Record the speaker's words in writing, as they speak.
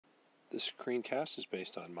This screencast is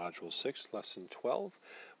based on Module 6, Lesson 12,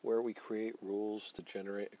 where we create a rule to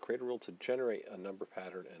generate a number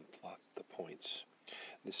pattern and plot the points.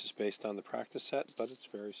 This is based on the practice set, but it's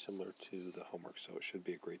very similar to the homework, so it should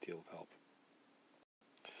be a great deal of help.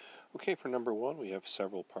 Okay, for number 1, we have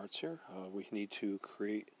several parts here. We need to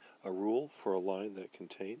create a rule for a line that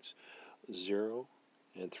contains 0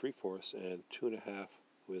 and 3/4 and 2.5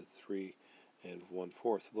 with 3 and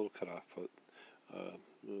 1/4. A little cutoff, but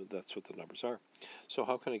that's what the numbers are. So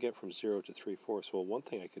how can I get from 0 to 3/4? Well, one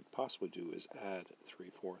thing I could possibly do is add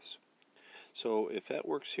 3/4. So if that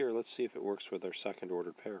works here, let's see if it works with our second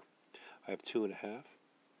ordered pair. I have 2.5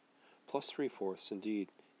 plus 3/4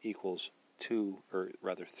 indeed equals 2, or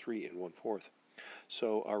rather 3 and 1/4.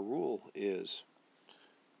 So our rule is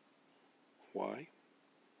y,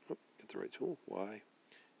 get the right tool, y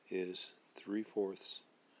is 3/4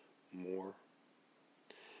 more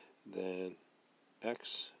than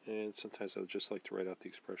x, and sometimes I would just like to write out the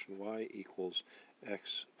expression y equals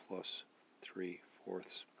x plus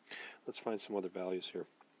 3/4. Let's find some other values here.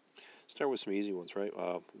 Start with some easy ones, right?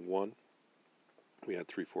 1, we add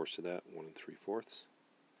 3/4 to that, 1 and 3/4.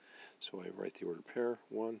 So I write the ordered pair,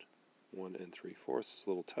 1, 1 and 3/4. It's a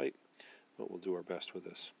little tight, but we'll do our best with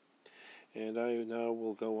this. And I now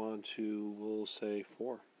will go on to, we'll say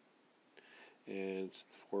 4. And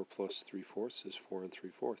 4 plus 3/4 is 4 and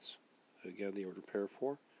 3/4. Again, the ordered pair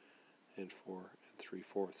 4 and 4 and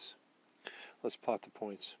 3/4. Let's plot the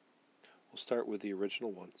points. We'll start with the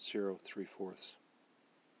original one, 0, 3/4.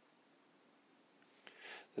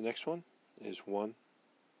 The next one is 1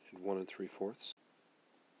 and 1 and 3/4.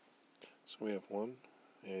 So we have 1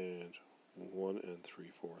 and 1 and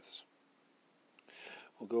 3/4.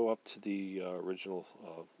 We'll go up to the original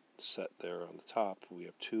set there on the top. We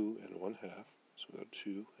have 2 and 1/2. So we go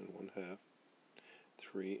 2 and 1/2.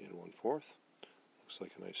 3 and 1/4. Looks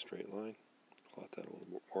like a nice straight line. Plot that a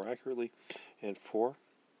little more accurately. And 4.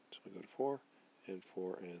 So we go to 4 and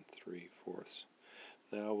 4 and 3/4.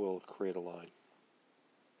 Now we'll create a line.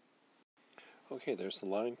 Okay, there's the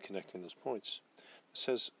line connecting those points. It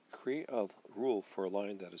says create a rule for a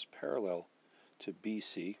line that is parallel to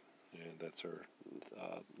BC, and that's our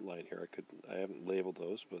line here. I haven't labeled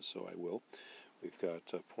those, but so I will. We've got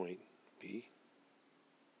point B,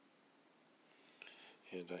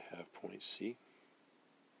 and I have point C.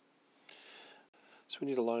 So we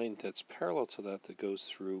need a line that's parallel to that goes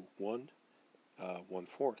through 1,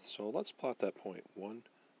 1/4. So let's plot that point, 1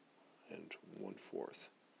 and 1/4.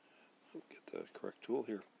 Get the correct tool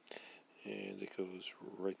here. And it goes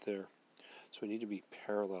right there. So we need to be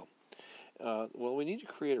parallel. Well, we need to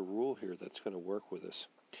create a rule here that's going to work with this.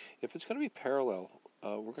 If it's going to be parallel,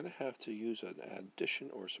 we're going to have to use an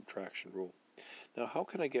addition or subtraction rule. Now, how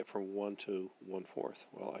can I get from 1 to 1/4?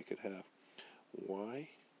 Well, I could have y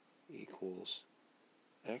equals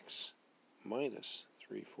x minus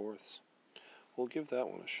 3/4. We'll give that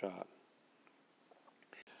one a shot.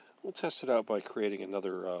 We'll test it out by creating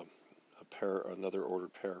another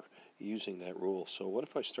ordered pair using that rule. So what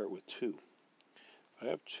if I start with 2? I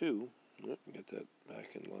have 2. Let me get that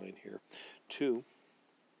back in line here. 2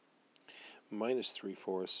 minus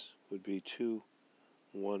 3/4 would be 2,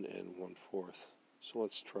 1 and 1/4. So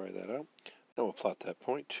let's try that out. Now we'll plot that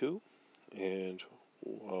point, 2 and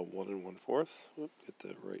 1 and 1/4. Get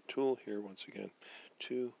the right tool here once again.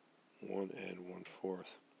 2, 1 and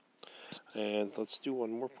 1/4. And let's do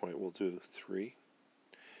one more point. We'll do 3.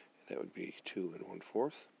 That would be 2 and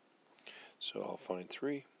 1/4. So I'll find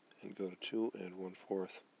 3 and go to 2 and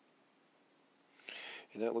 1/4.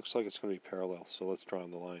 And that looks like it's going to be parallel, so let's draw on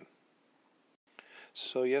the line.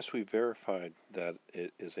 So yes, we verified that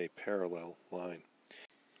it is a parallel line.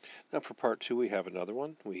 Now for part 2, we have another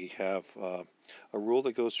one. We have a rule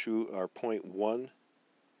that goes through our point 1,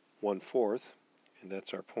 1/4, and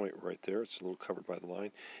that's our point right there. It's a little covered by the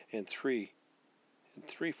line, and 3 and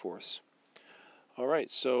 3/4. All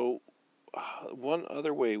right, so one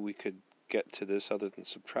other way we could get to this other than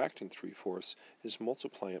subtracting 3/4 is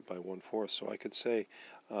multiplying it by 1/4. So I could say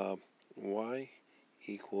y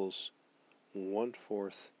equals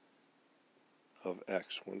 1/4 of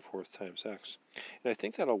x, 1/4 times x. And I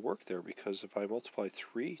think that'll work there because if I multiply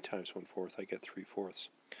 3 times 1/4, I get 3/4.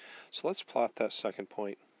 So let's plot that second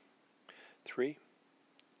point, 3,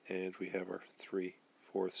 and we have our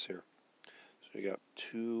 3/4 here. So we got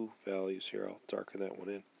 2 values here. I'll darken that one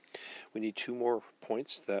in. We need 2 more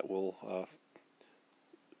points that will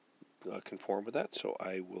conform with that. So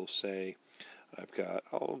I will say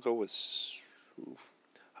I'll go with,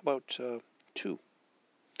 how about 2?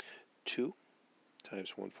 2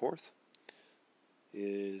 times 1/4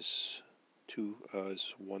 is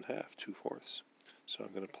 1/2, 2/4. So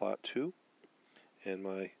I'm going to plot 2 and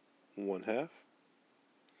my 1/2.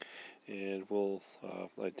 And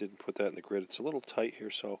I didn't put that in the grid. It's a little tight here,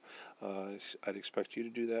 so I'd expect you to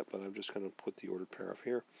do that, but I'm just going to put the ordered pair up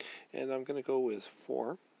here. And I'm going to go with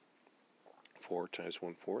 4. 4 times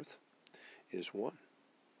 1/4 is 1.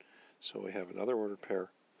 So we have another ordered pair,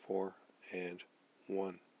 4 and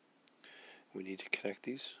 1. We need to connect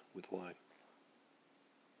these with a line.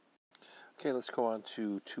 Okay, let's go on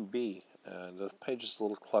to 2b. And the page is a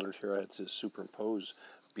little cluttered here. I had to superimpose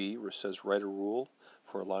b, where it says write a rule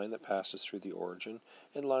for a line that passes through the origin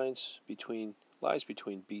and lies between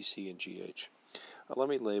BC and GH. Let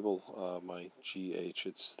me label my GH.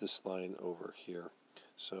 It's this line over here.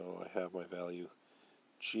 So I have my value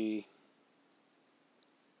G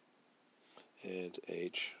and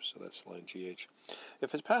H, so that's line GH.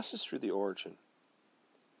 If it passes through the origin,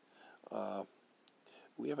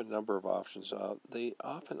 we have a number of options. They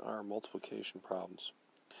often are multiplication problems,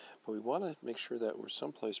 but we want to make sure that we're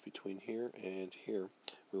someplace between here and here.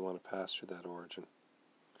 We want to pass through that origin.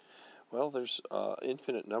 Well, there's an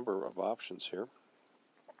infinite number of options here.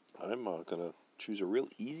 I'm going to choose a real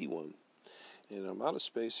easy one, and I'm out of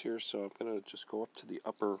space here, so I'm going to just go up to the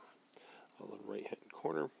upper right hand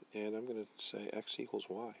corner, and I'm going to say x equals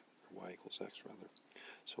y, or y equals x rather.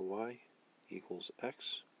 So y equals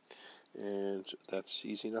x, and that's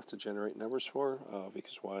easy enough to generate numbers for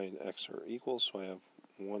because y and x are equal. So I have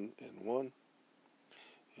 1 and 1,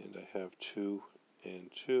 and I have 2 and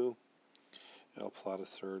 2. I'll plot a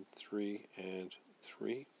third, 3 and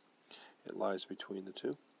 3. It lies between the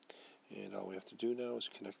two, and all we have to do now is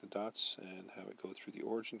connect the dots and have it go through the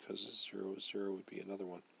origin, because 0, 0 would be another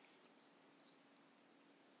one.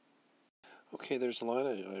 Okay, there's a line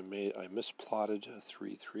I misplotted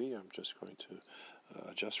 3, 3. I'm just going to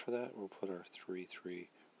adjust for that. We'll put our 3, 3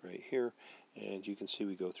 right here, and you can see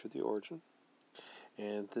we go through the origin,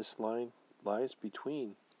 and this line lies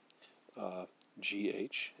between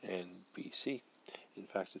GH and BC. In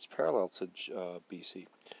fact, it's parallel to BC,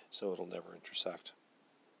 so it'll never intersect.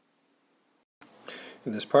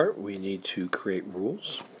 In this part, we need to create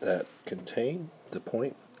rules that contain the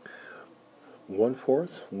point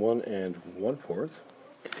 1/4, 1 and 1/4,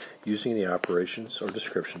 using the operations or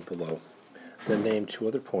description below. Then name 2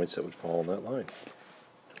 other points that would fall on that line.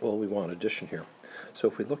 Well, we want addition here. So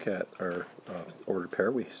if we look at our ordered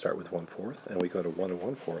pair, we start with 1/4 and we go to 1 and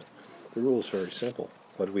 1/4. The rule is very simple.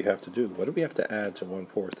 What do we have to do? What do we have to add to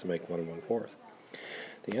 1/4 to make 1 and 1/4?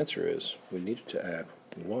 The answer is we needed to add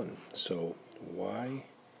 1. So y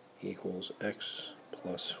equals x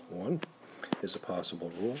plus 1 is a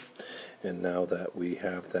possible rule. And now that we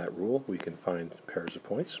have that rule, we can find pairs of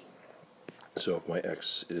points. So if my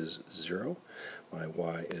x is 0, my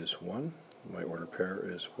y is 1, my ordered pair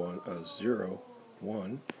is 0,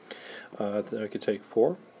 1. Then I could take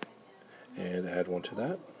 4 and add 1 to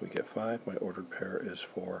that. We get 5. My ordered pair is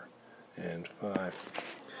 4 and 5.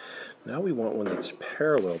 Now we want one that's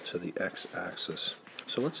parallel to the x-axis.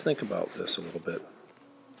 So let's think about this a little bit.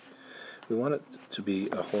 We want it to be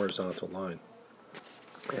a horizontal line,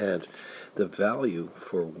 and the value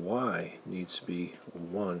for y needs to be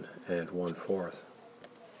 1 and 1/4.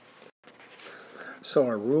 So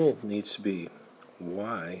our rule needs to be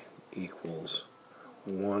y equals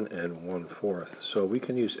 1 and 1/4. So we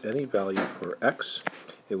can use any value for x.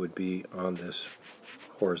 It would be on this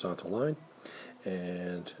horizontal line,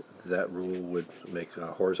 and that rule would make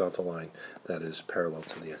a horizontal line that is parallel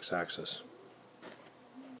to the x-axis.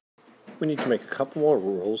 We need to make a couple more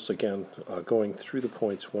rules, again, going through the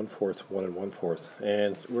points 1/4, 1 and 1/4,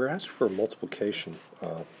 and we're asked for a multiplication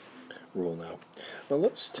rule now. Well,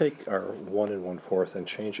 let's take our 1 and 1/4 and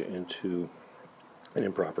change it into an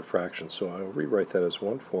improper fraction. So I'll rewrite that as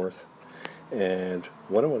 1/4, and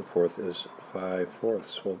 1 and 1/4 is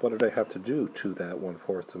 5/4. Well, what did I have to do to that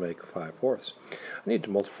 1/4 to make 5/4? I need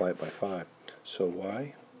to multiply it by 5. So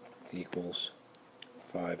y equals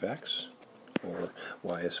 5x, or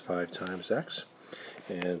y is 5 times x,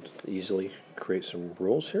 and easily create some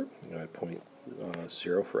rules here. I point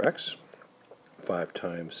 0 for x. 5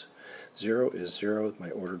 times 0 is 0.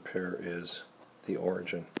 My ordered pair is the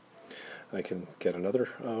origin. I can get another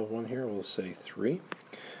one here. We'll say 3.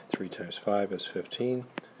 3 times 5 is 15,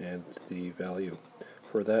 and the value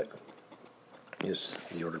for that is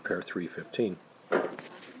the ordered pair 3, 15.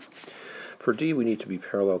 For D, we need to be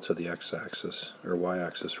parallel to the x-axis, or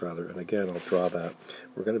y-axis rather, and again, I'll draw that.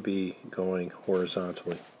 We're going to be going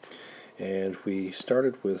horizontally, and we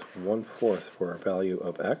started with 1/4 for our value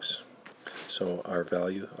of x, so our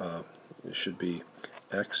value should be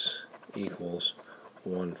x equals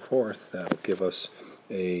 1/4. That'll give us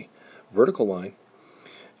a vertical line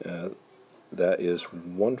that is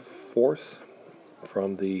 1/4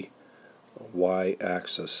 from the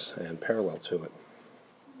y-axis and parallel to it.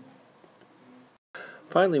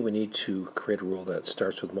 Finally, we need to create a rule that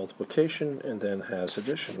starts with multiplication and then has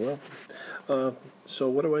addition. Well, so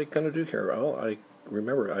what am I going to do here? Well,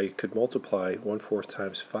 remember I could multiply 1/4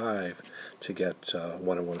 times 5 to get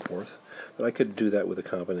 1 1/4, but I could do that with a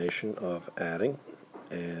combination of adding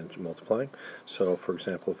and multiplying. So, for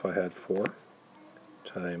example, if I had 4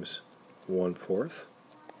 times 1/4,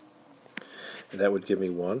 and that would give me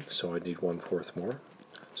 1, so I need 1/4 more.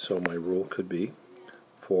 So my rule could be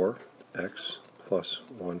 4x plus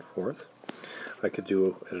 1/4. I could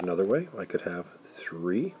do it another way. I could have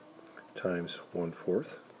 3 times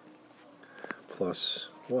 1/4 plus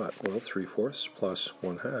what? Well, 3/4 plus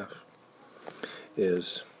 1/2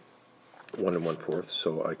 is 1 1/4.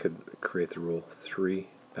 So I could create the rule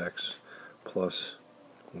 3x plus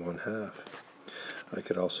 1/2. I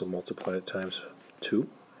could also multiply it times 2.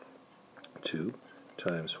 2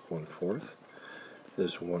 times 1/4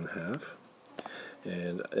 is 1/2.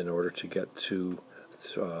 And in order to get to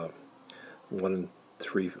 1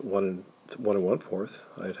 1/4,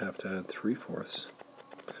 I'd have to add 3/4.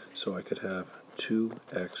 So I could have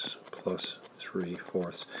 2x plus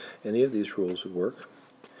 3/4. Any of these rules would work,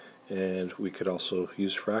 and we could also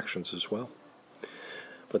use fractions as well.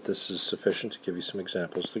 But this is sufficient to give you some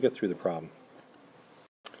examples to get through the problem.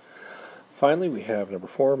 Finally, we have number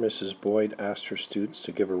 4. Mrs. Boyd asked her students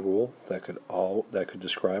to give a rule that could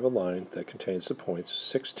describe a line that contains the points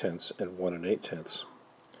 6/10 and 1 8/10.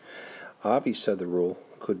 Avi said the rule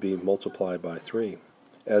could be multiplied by 3.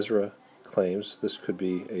 Ezra claims this could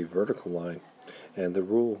be a vertical line, and the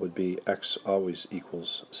rule would be x always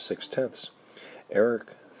equals 6/10.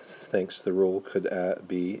 Eric thinks the rule could add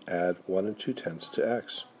 1 2/10 to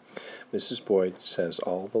x. Mrs. Boyd says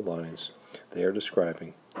all the lines they are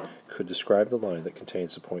describing could describe the line that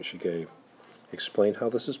contains the point she gave. Explain how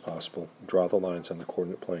this is possible. Draw the lines on the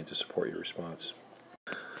coordinate plane to support your response.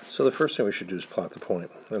 So the first thing we should do is plot the point.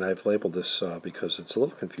 And I've labeled this because it's a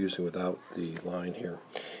little confusing without the line here.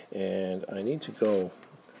 And I need to go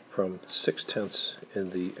from 6/10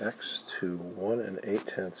 in the x to 1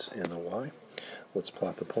 8/10 in the y. Let's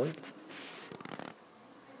plot the point.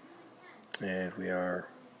 And we are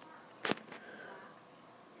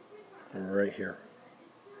right here.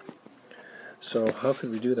 So how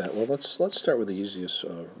could we do that? Well, let's start with the easiest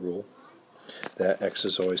rule, that x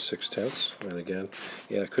is always 6/10. And again,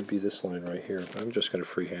 yeah, it could be this line right here. I'm just going to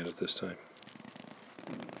freehand it this time.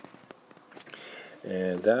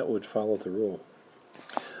 And that would follow the rule.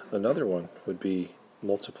 Another one would be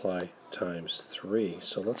multiply times 3.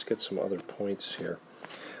 So let's get some other points here.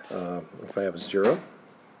 If I have 0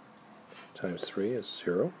 times 3 is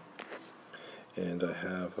 0. And I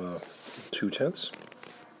have 2/10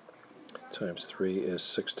 times 3 is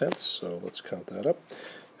 6/10. So let's count that up.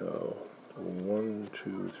 1,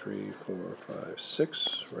 2, 3, 4, 5,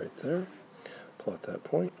 6 right there. Plot that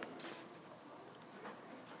point.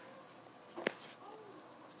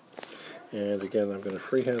 And again, I'm going to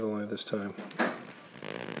freehand the line this time.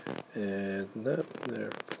 And that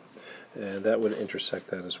there. And that would intersect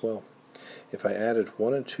that as well. If I added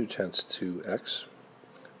 1 2/10 to x,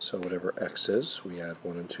 so whatever x is, we add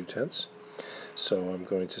 1 2/10. So I'm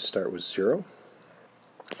going to start with 0,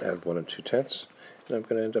 add 1 2/10, and I'm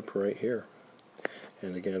going to end up right here.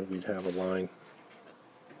 And again, we'd have a line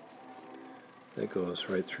that goes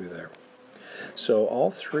right through there. So all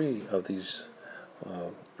three of these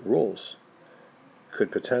rules could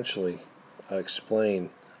potentially explain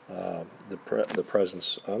the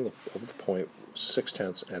presence of the point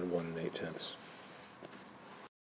 6/10 and 1 8/10.